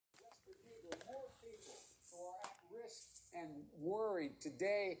and worried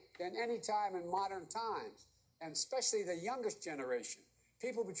today than any time in modern times, and especially the youngest generation.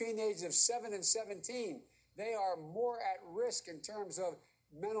 People between the ages of 7 and 17, they are more at risk in terms of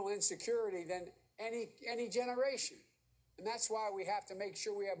mental insecurity than any generation. And that's why we have to make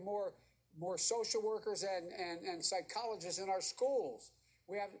sure we have more social workers and psychologists in our schools.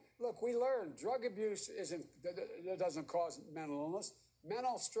 Look, we learned drug abuse doesn't cause mental illness.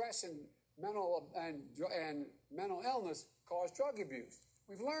 Mental stress and mental illness cause drug abuse.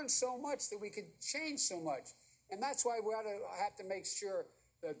 We've learned so much that we could change so much. And that's why we have to make sure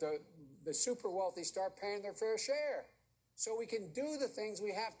that the super wealthy start paying their fair share, so we can do the things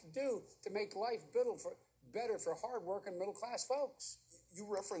we have to do to make life better for hard-working middle-class folks. You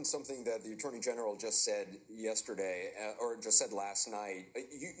referenced something that the Attorney General just said yesterday, or just said last night.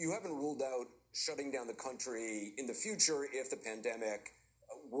 You haven't ruled out shutting down the country in the future if the pandemic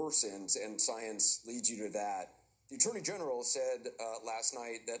worsens and science leads you to that. The Attorney General said last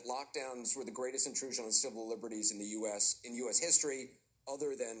night that lockdowns were the greatest intrusion on civil liberties in the U.S. history,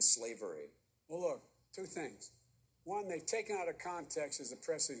 other than slavery. Well, look, two things. One, they've taken out of context, as the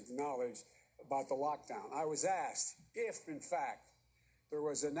president acknowledged, about the lockdown. I was asked if, in fact, there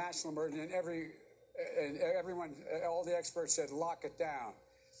was a national emergency, and everyone, all the experts said, lock it down.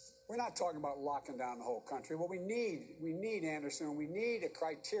 We're not talking about locking down the whole country. What we need, Anderson, we need a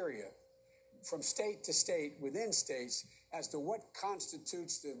criteria from state to state, within states, as to what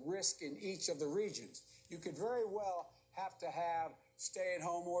constitutes the risk in each of the regions. You could very well have to have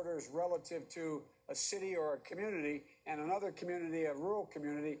stay-at-home orders relative to a city or a community, and another community, a rural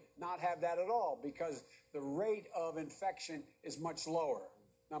community, not have that at all, because the rate of infection is much lower,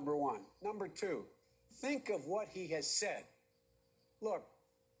 number one. Number two, think of what he has said. Look,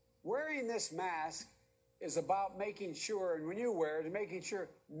 wearing this mask is about making sure, and when you wear it, making sure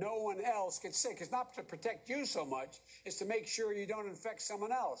no one else gets sick. It's not to protect you so much, it's to make sure you don't infect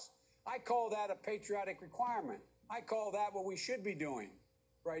someone else. I call that a patriotic requirement. I call that what we should be doing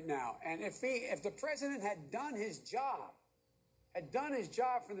right now. And if the president had done his job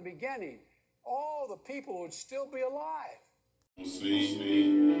from the beginning, all the people would still be alive. It's really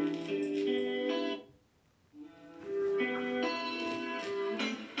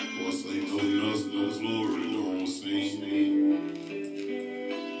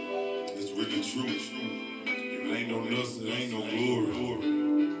true. If it ain't no nuts, it ain't no glory.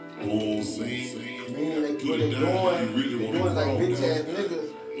 Meaning what they doing like bitch ass niggas.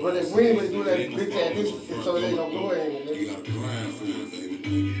 What they mean when they do that bitch ass niggas, so they don't glory in it. You gotta grind for it, baby.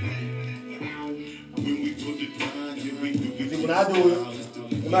 When we put the grind, see, when I do it,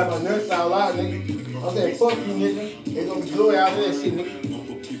 no matter my nuts sound loud, nigga. I'm saying, fuck you, nigga. They gonna be glory out of that shit, nigga.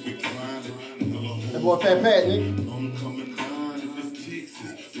 That boy Fat Pat, nigga.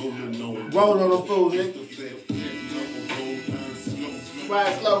 Rolling on them fools, nigga.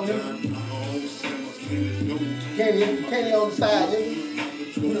 Ride slow, nigga. Kenny on the side,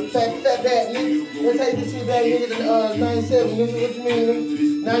 nigga. Fat Pat, nigga. Let's take this shit back, nigga, to 97, nigga. What you mean,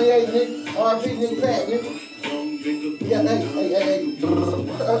 nigga? 98, nigga. RP, nigga, Pat, nigga. Yeah, hey.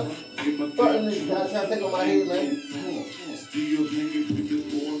 Fuck nigga, guys, trying to take on my head, man. Still hanging with this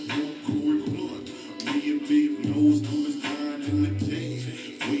boy, Corey Blood. Me and Big Nose, numbers 9 in the cage.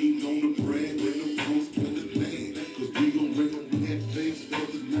 We ain't gonna brag when the post to the lane. Cause we gon' rip up that face for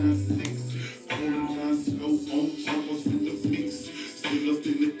the 9-6. Pulling my slow on choppers in the mix. Still up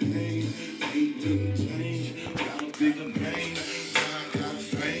in the pain, ain't nothing changed. Got a bigger name, I got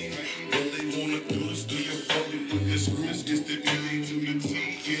fame. What they wanna do is do your fucking with this screws. It's the E to the T,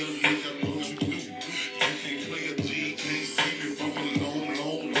 kill a nigga, what you do. You can't play a G, can't see me from a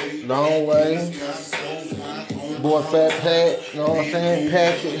long way. Long way. Boy Fat Pat, you know what I'm saying?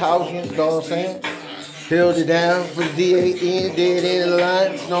 Patrick Hawkins, you know what I'm saying? Held it down for the D8N, dead end of the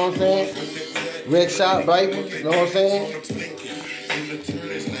line, you know what I'm saying? Red Shot, baby, you know what I'm saying?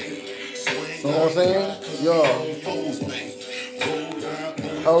 You know what I'm saying? Yo.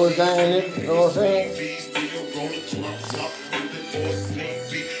 Hold it down, nigga, you know what I'm saying?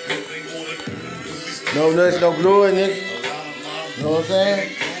 No nuts, no glory, nigga. You know what I'm saying?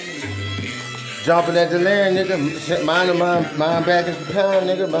 Jumping at the land, nigga. Mind back into pound,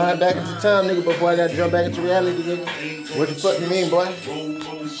 nigga. Mind back into time, nigga, before I gotta jump back into reality, nigga. What the fuck you mean, boy?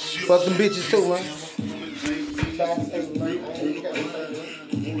 Fuck them bitches too, man.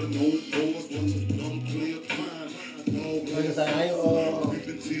 Niggas, I ain't,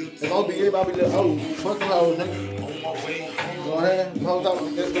 if I'll be everybody be like, oh, fuck them hoes, nigga. Go ahead, them hoes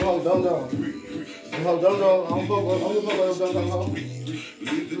don't, them hoes don't know. Them hoes don't know, I don't fuck with them hoes. You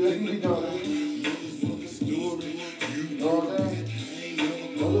be doing that. You know what I'm saying?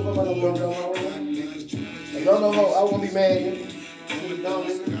 Don't look for my dumb. Hey, Don't know how I won't be mad, nigga. You dumb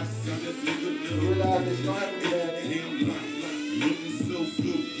nigga. You realize this don't have to be mad, nigga. Looking so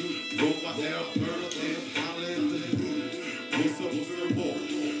good. Broke my hair, bird, and holler at the dude. What's up, third boy?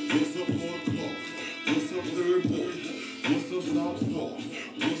 What's up, Lord Clark? What's up, third boy? What's up, South Park?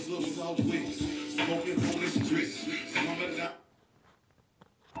 What's up, Southwest? Smoking on the streets. Coming out.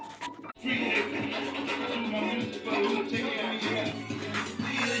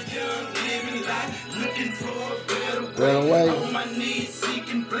 Better way.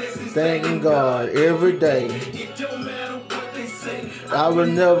 Thanking God every day. I will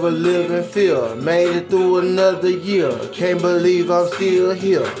never live in fear. Made it through another year. Can't believe I'm still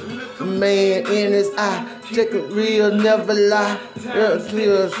here. Man in his eye, check it real, never lie.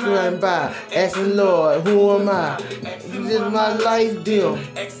 Clear swing by, asking Lord, who am I? Is my life dim?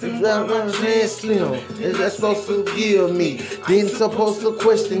 Is that slim? Is that supposed to give me? Then supposed to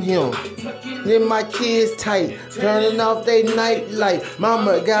question him. Then my kids tight, turning off they night light.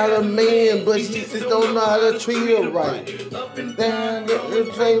 Mama got a man, but she just don't know how to treat her right. Down at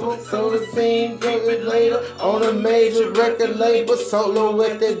the table, so the scene goes later. On a major record label, solo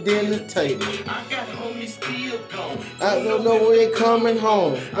at the dinner table. I don't know when they coming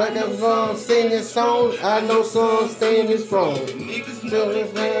home. Like I'm singing songs, I know some staying is wrong. Still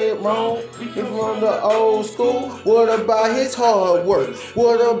this man wrong. He's from the old school. What about his hard work?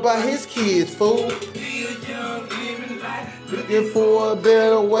 What about his kids, fool? Looking for a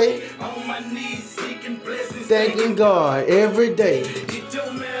better way. Thanking God every day.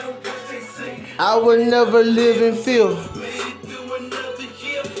 I would never live in fear.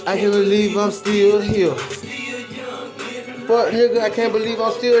 I can't believe I'm still here. Fuck nigga, I can't believe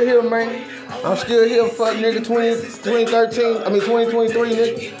I'm still here, man. I'm still here, fuck nigga, 2023,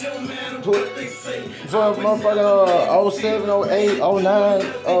 nigga. Fuck motherfucker, 07, 08, 09,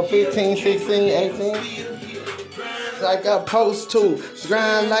 15, 16, 18. Like I post to,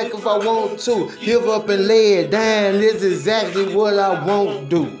 grind like if I want to. Give up and lay it down, this is exactly what I won't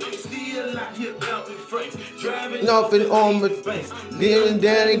do. Nothing on my face, kneeling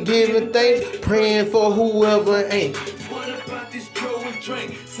down and giving thanks, praying for whoever ain't.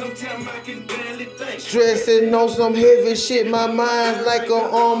 Stressing on some heavy shit, my mind's like an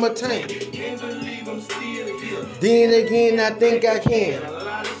armor tank. Then again, I think I can.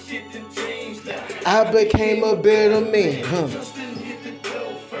 I became a better man.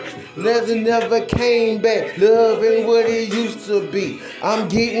 Nothing never came back. Love ain't what it used to be. I'm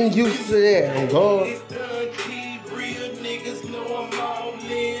getting used to that. Oh God.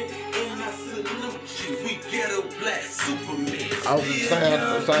 I was just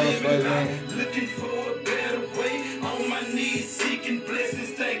saying straight, man. Looking for a better way. On my knees, seeking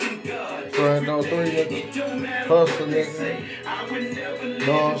blessings, thanking God. Friend on 3, nigga. Hustle, nigga.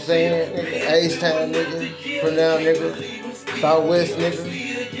 Know what I'm saying? Nigga. H-Town, nigga. For now, nigga. Southwest, nigga.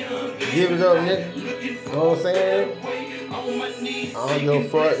 Give it up, nigga. Know what I'm saying? I don't give a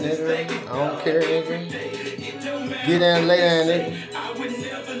fuck, nigga. I don't care, nigga. Get down, lay down, nigga.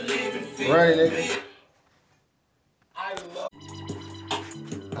 Run it, nigga.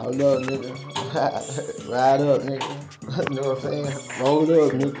 I love nigga. Ride up, nigga. You know what I'm saying? Roll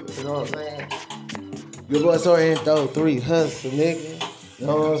up, nigga. You know what I'm saying? Your boy Sorry and throw 3 hustle, nigga. You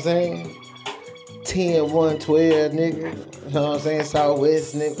know what I'm saying? 10, 1, 12, nigga. You know what I'm saying?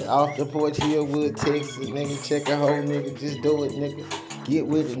 Southwest, nigga. Off the porch, Hillwood, Texas, nigga. Check a hoe, nigga. Just do it, nigga. Get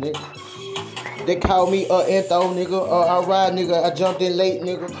with it, nigga. They call me Antho, nigga. I ride, nigga. I jumped in late,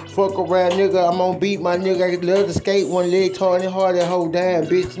 nigga. Fuck around, nigga. I'm on beat, my nigga. I love to skate, one leg turning hard and hold down,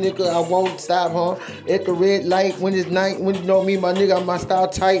 bitch, nigga. I won't stop, huh? At the red light when it's night, when you know me, my nigga, my style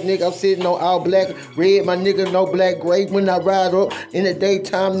tight, nigga. I'm sitting on all black, red, my nigga, no black, gray. When I ride up in the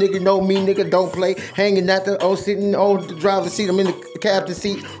daytime, nigga, know me, nigga, don't play. Hanging out the, sitting on the driver's seat, I'm in the captain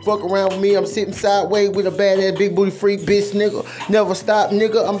seat. Fuck around with me, I'm sitting sideways with a badass big booty freak, bitch, nigga. Never stop,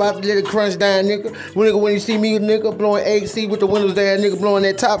 nigga. I'm about to let it crunch down, nigga. When you see me, nigga, blowing AC with the windows down, nigga, blowing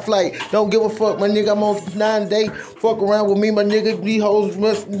that top flight. Don't give a fuck, my nigga. I'm on 9 day. Fuck around with me, my nigga. These hoes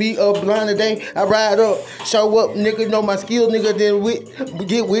must be blind today. I ride up, show up, nigga. Know my skills, nigga. Then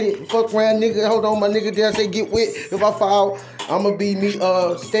get with it. Fuck around, nigga. Hold on, my nigga. Then I say get with. If I fall, I'ma be me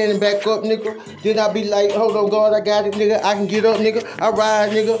standing back up, nigga. Then I be like, hold on, God, I got it, nigga. I can get up, nigga. I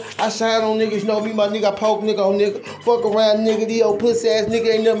ride, nigga. I shine on niggas. Know me, my nigga. I poke, nigga, on nigga. Fuck around, nigga. These old pussy ass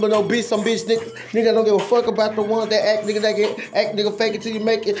nigga ain't nothing but no bitch. Some bitch niggas. Nigga, I don't give a fuck about the ones that act, nigga, that get act, nigga, fake it till you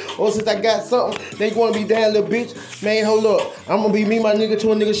make it. Or since I got something, they wanna be down, little bitch. Man, hold up. I'm gonna be me, my nigga,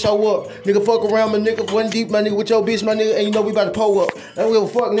 till a nigga show up. Nigga, fuck around, my nigga, one deep, my nigga, with your bitch, my nigga, and you know we about to pull up. I don't give a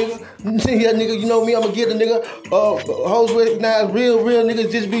fuck, nigga. Yeah, nigga, you know me, I'ma get a nigga. Hoes with recognize real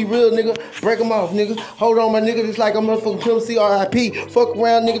niggas, just be real, nigga. Break them off, nigga. Hold on, my nigga, just like I'm motherfucking Pimp C, R.I.P. Fuck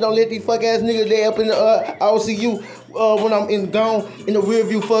around, nigga, don't let these fuck ass niggas lay up in the IOCU. When I'm gone in the rear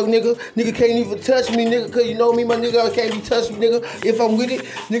view, fuck nigga. Nigga can't even touch me, nigga, cause you know me, my nigga, I can't be touched, nigga. If I'm with it,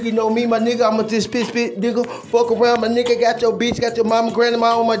 nigga, you know me, my nigga, I'ma just spit, nigga. Fuck around, my nigga, got your bitch, got your mama,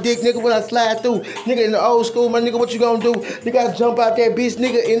 grandma on my dick, nigga, when I slide through. Nigga, in the old school, my nigga, what you gonna do? Nigga, I jump out that bitch,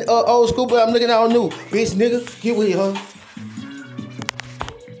 nigga, in old school, but I'm looking all new. Bitch, nigga, get with it, huh?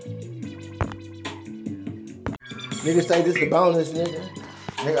 Nigga say this the bonus, nigga.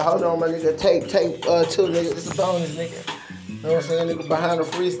 Nigga, hold on, my nigga. Take 2, nigga. This a bonus, nigga. You know what I'm saying, nigga? Behind the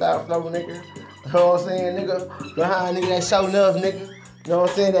freestyle flow, nigga. You know what I'm saying, nigga? Behind, nigga, that show enough, nigga. You know what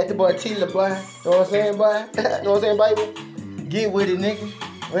I'm saying? That the boy Tila, boy. You know what I'm saying, boy? You know what I'm saying, baby? Get with it, nigga.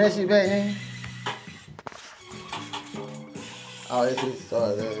 Run that shit back, nigga. Oh, this is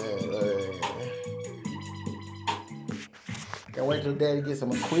Can't wait till daddy get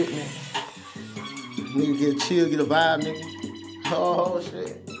some equipment. Nigga get a chill, get a vibe, nigga. Oh,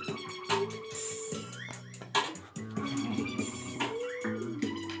 shit.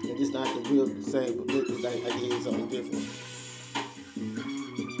 Yeah, this not the real the same, but this is like I did something different.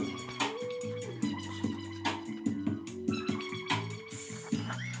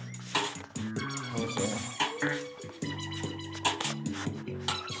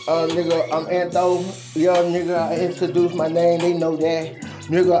 Nigga, I'm Antho. Young nigga, I introduce my name, they know that.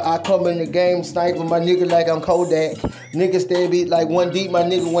 Nigga, I come in the game sniping my nigga like I'm Kodak. Nigga stay beat like 1 deep, my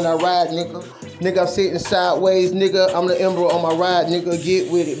nigga, when I ride, nigga. Nigga, I'm sitting sideways, nigga. I'm the emperor on my ride, nigga. Get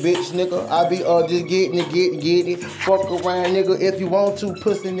with it, bitch, nigga. I be just getting it, get it. Fuck around, nigga. If you want to,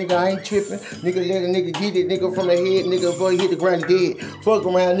 pussy, nigga, I ain't tripping. Nigga, let a nigga get it, nigga, from the head, nigga, before he hit the ground dead. Fuck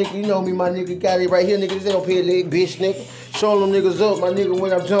around, nigga. You know me, my nigga. Got it right here, nigga. This ain't no leg, bitch, nigga. Showing them niggas up, my nigga,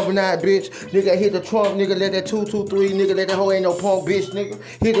 when I'm jumping out, bitch. Nigga, hit the trunk, nigga, let that 223, nigga, let that hoe ain't no punk, bitch, nigga.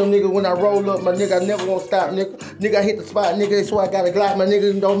 Hit them nigga when I roll up, my nigga, I never won't stop, nigga. Nigga, I hit the spot, nigga, that's why I gotta glide, my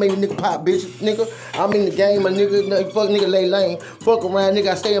nigga, don't make me nigga pop, bitch, nigga. I'm in the game, my nigga, fuck nigga, lay lane. Fuck around, nigga,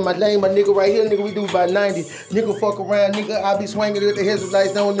 I stay in my lane, my nigga, right here, nigga, we do about 90. Nigga, fuck around, nigga, I be swinging with the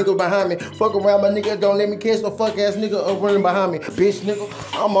headlights, no nigga behind me. Fuck around, my nigga, don't let me catch no fuck ass nigga running behind me, bitch, nigga.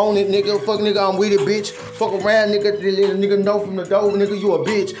 I'm on it, nigga, fuck nigga, I'm with it, bitch. Fuck around, nigga, let a nigga know from the door, nigga, you a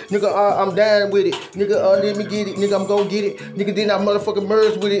bitch. Nigga, I'm down with it. Nigga, let me get it. Nigga, I'm gon' get it. Nigga, then I motherfucking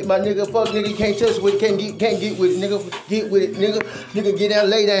merge with it. My nigga, fuck nigga, you can't touch with it. Can't get with it. Nigga, get with it. Nigga, get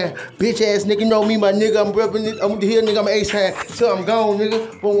down, lay down. Bitch ass nigga, know me, my nigga. I'm repping it. I'm here, nigga, I'm A-Side. So I'm gone,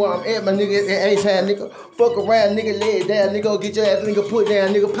 nigga. But where I'm at, my nigga, at A-Side, nigga. Fuck around, nigga, lay it down. Nigga, get your ass, nigga, put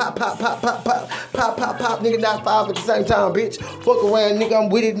down. Nigga, pop. Nigga, not 5 at the same time, bitch. Fuck around, nigga, I'm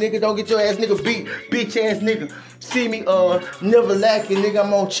with it, nigga. Don't get your ass, nigga, beat. Bitch ass nigga. See me, never lacking, nigga,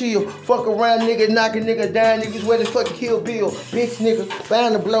 I'm on chill. Fuck around, nigga, knocking nigga down, niggas where the fucking Kill Bill. Bitch, nigga,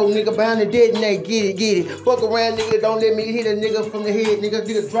 bound to blow, nigga, bound to detonate, get it. Fuck around, nigga, don't let me hit a nigga from the head, nigga,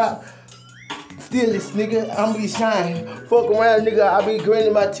 drop. Still this, nigga, I'm be shining. Fuck around, nigga, I be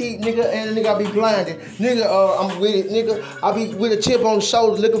grinding my teeth, nigga, and nigga, I be blinded. Nigga, I'm with it, nigga. I be with a chip on the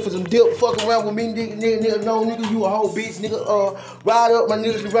shoulder looking for some dip. Fuck around with me, nigga, no, nigga, you a whole bitch, nigga. Ride up, my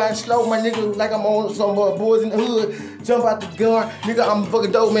niggas be riding slow, my nigga, like I'm on some boys in the hood. Jump out the gun, nigga, I'm a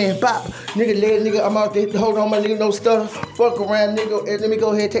fucking dope man, bop. Nigga, nigga, I'm out there, hold on, my nigga, no stuff. Fuck around, nigga, and let me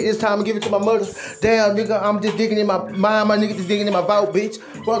go ahead, take this time and give it to my mother. Damn, nigga, I'm just digging in my mind, my nigga just digging in my vault, bitch.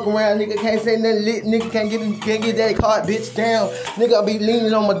 Fuck around, nigga, can't say nothing lit, nigga, can't get that card, bitch, down. Nigga, I be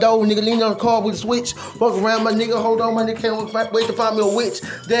leaning on my door, nigga, leaning on the car with a switch. Fuck around, my nigga, hold on, my nigga, can't wait to find me a witch.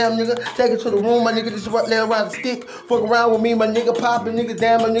 Damn, nigga, take it to the room, my nigga, just lay around the stick. Fuck around with me, my nigga, popping, nigga,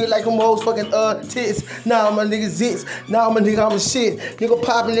 damn, my nigga, like them hoes fucking tits. Nah, my nigga, zits. Nah, my nigga, I'm a shit. Nigga,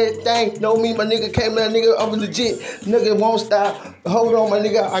 popping that thing. Know me, my nigga, came in, nigga, I'm legit. Nigga, won't stop. Hold on, my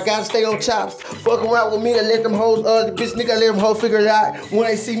nigga, I gotta stay on chops. Fuck around with me and let them hoes, the bitch, nigga, let them hoes figure it out. When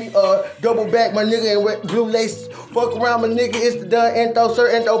they see me, double back, my nigga, and with blue laces. Fuck around, my nigga, it's the done. Antho, sir,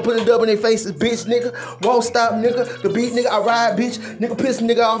 Antho, put a dub in their faces, bitch, nigga. Won't stop, nigga. The beat, nigga, I ride, bitch. Nigga, piss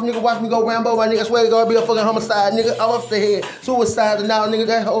nigga off, nigga, watch me go Rambo, my nigga. I swear to God, be a fucking homicide, nigga. I'm off the head. Suicide, and now, nigga,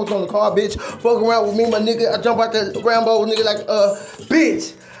 that hoes on the car, bitch. Fuck around with me, my nigga. I jump out the Rambo, nigga, like,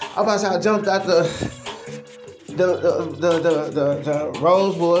 bitch. I'm about to say I jumped out the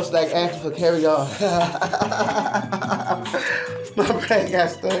Rose Boys, like, asking for carry on. My brain got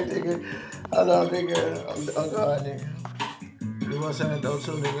stuck, nigga. Hold on, nigga. I'm God, nigga. You want something though,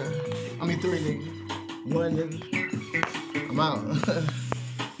 too, nigga? I mean, 3, nigga. 1, nigga. I'm out. Fuck,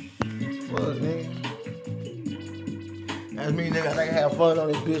 nigga. That's me, nigga. I can have fun on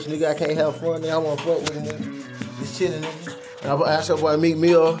this bitch, nigga. I can't have fun, nigga. I want to fuck with it, nigga. Just chilling, nigga. And I asked your boy Meek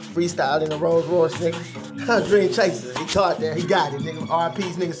Mill freestyle in the Rolls Royce, nigga. Dream Chaser. He caught that. He got it, nigga.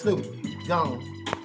 RP's nigga Snoop. Gone.